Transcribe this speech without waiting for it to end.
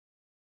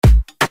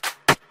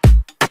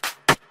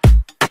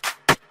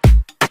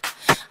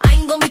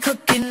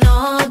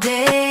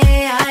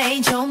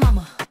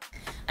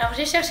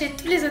j'ai cherché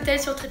tous les hôtels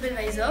sur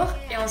TripAdvisor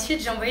et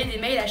ensuite j'ai envoyé des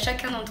mails à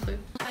chacun d'entre eux.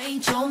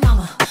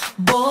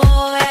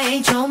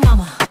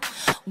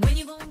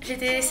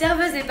 J'étais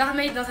serveuse et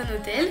barmaid dans un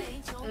hôtel,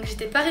 donc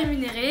j'étais pas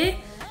rémunérée,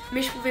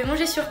 mais je pouvais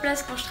manger sur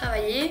place quand je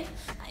travaillais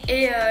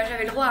et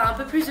j'avais le droit à un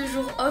peu plus de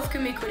jours off que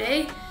mes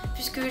collègues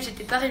puisque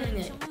j'étais pas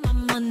rémunérée.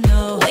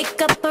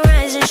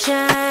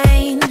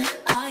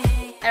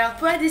 Alors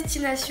pour la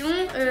destination,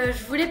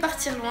 je voulais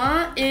partir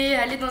loin et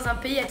aller dans un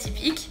pays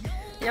atypique.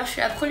 D'ailleurs je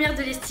suis la première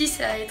de l'Estice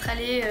à être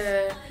allée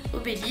au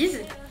Bélize.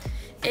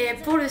 Et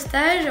pour le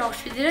stage, alors je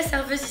suis déjà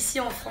serveuse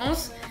ici en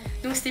France,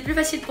 donc c'était plus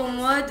facile pour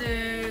moi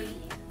de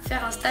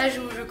faire un stage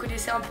où je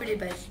connaissais un peu les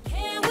bases.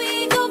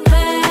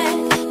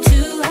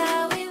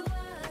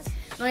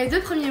 Dans les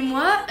 2 premiers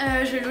mois,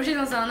 je logeais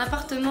dans un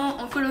appartement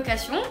en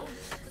colocation,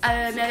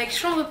 mais avec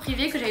chambre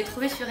privée que j'avais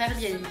trouvé sur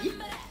Airbnb.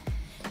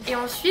 Et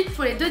ensuite,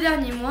 pour les 2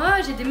 derniers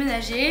mois, j'ai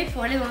déménagé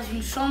pour aller dans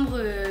une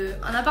chambre,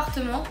 un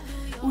appartement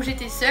où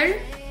j'étais seule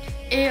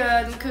et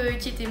donc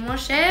qui était moins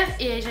cher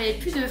et j'avais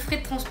plus de frais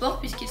de transport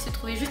puisqu'il se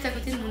trouvait juste à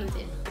côté de mon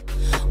hôtel.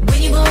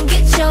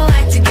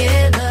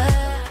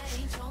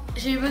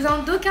 J'ai eu besoin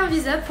d'aucun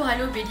visa pour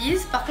aller au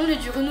Bélize, par contre j'ai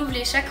dû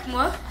renouveler chaque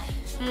mois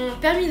mon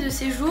permis de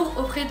séjour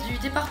auprès du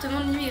département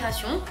de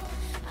l'immigration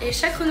et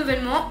chaque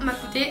renouvellement m'a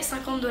coûté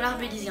 50$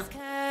 béliziens.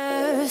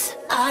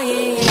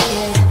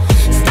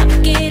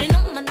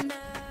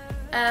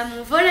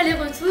 Mon vol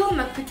aller-retour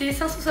m'a coûté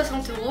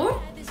 560€.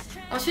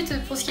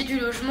 Ensuite, pour ce qui est du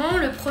logement,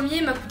 le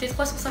premier m'a coûté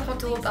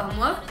 350€ par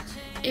mois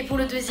et pour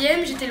le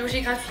deuxième, j'étais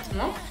logée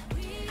gratuitement.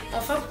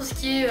 Enfin, pour ce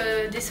qui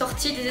est des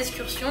sorties, des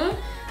excursions,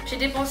 j'ai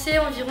dépensé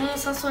environ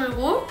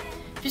 500€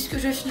 puisque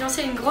je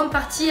finançais une grande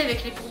partie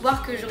avec les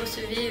pourboires que je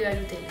recevais à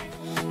l'hôtel.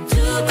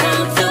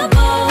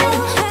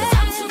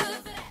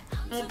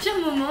 Mon pire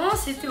moment,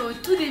 c'était au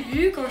tout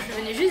début quand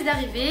je venais juste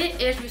d'arriver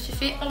et je me suis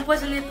fait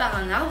empoisonner par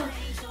un arbre.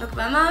 Donc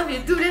ma main avait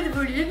doublé de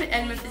volume,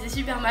 elle me faisait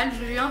super mal, donc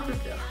j'ai eu un peu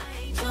peur.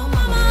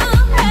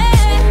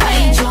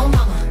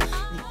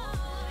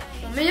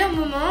 Mon meilleur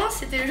moment,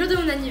 c'était le jour de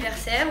mon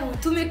anniversaire où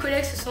tous mes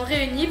collègues se sont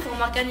réunis pour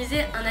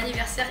m'organiser un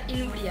anniversaire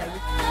inoubliable.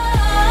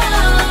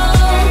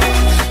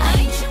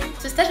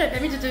 Ce stage m'a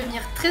permis de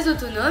devenir très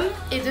autonome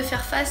et de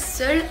faire face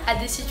seule à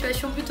des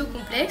situations plutôt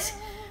complexes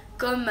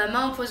comme ma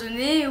main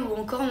empoisonnée ou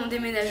encore mon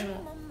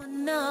déménagement.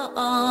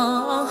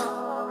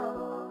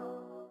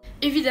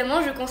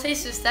 Évidemment, je conseille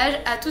ce stage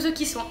à tous ceux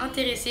qui sont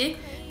intéressés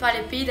par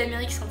les pays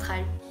d'Amérique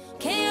centrale.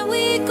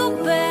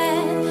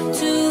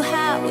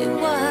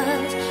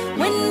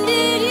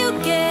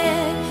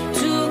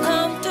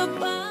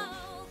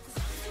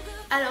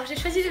 Alors j'ai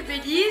choisi le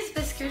Bélize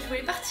parce que je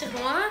voulais partir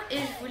loin et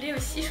je voulais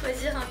aussi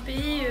choisir un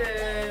pays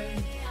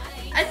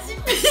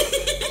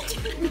atypique.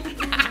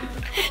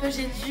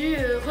 J'ai dû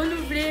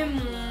renouveler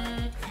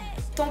mon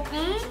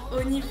tampon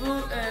au niveau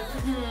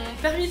pour mon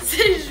permis de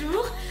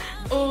séjour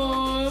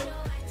au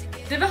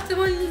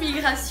département de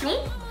l'immigration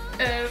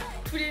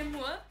tous les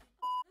mois.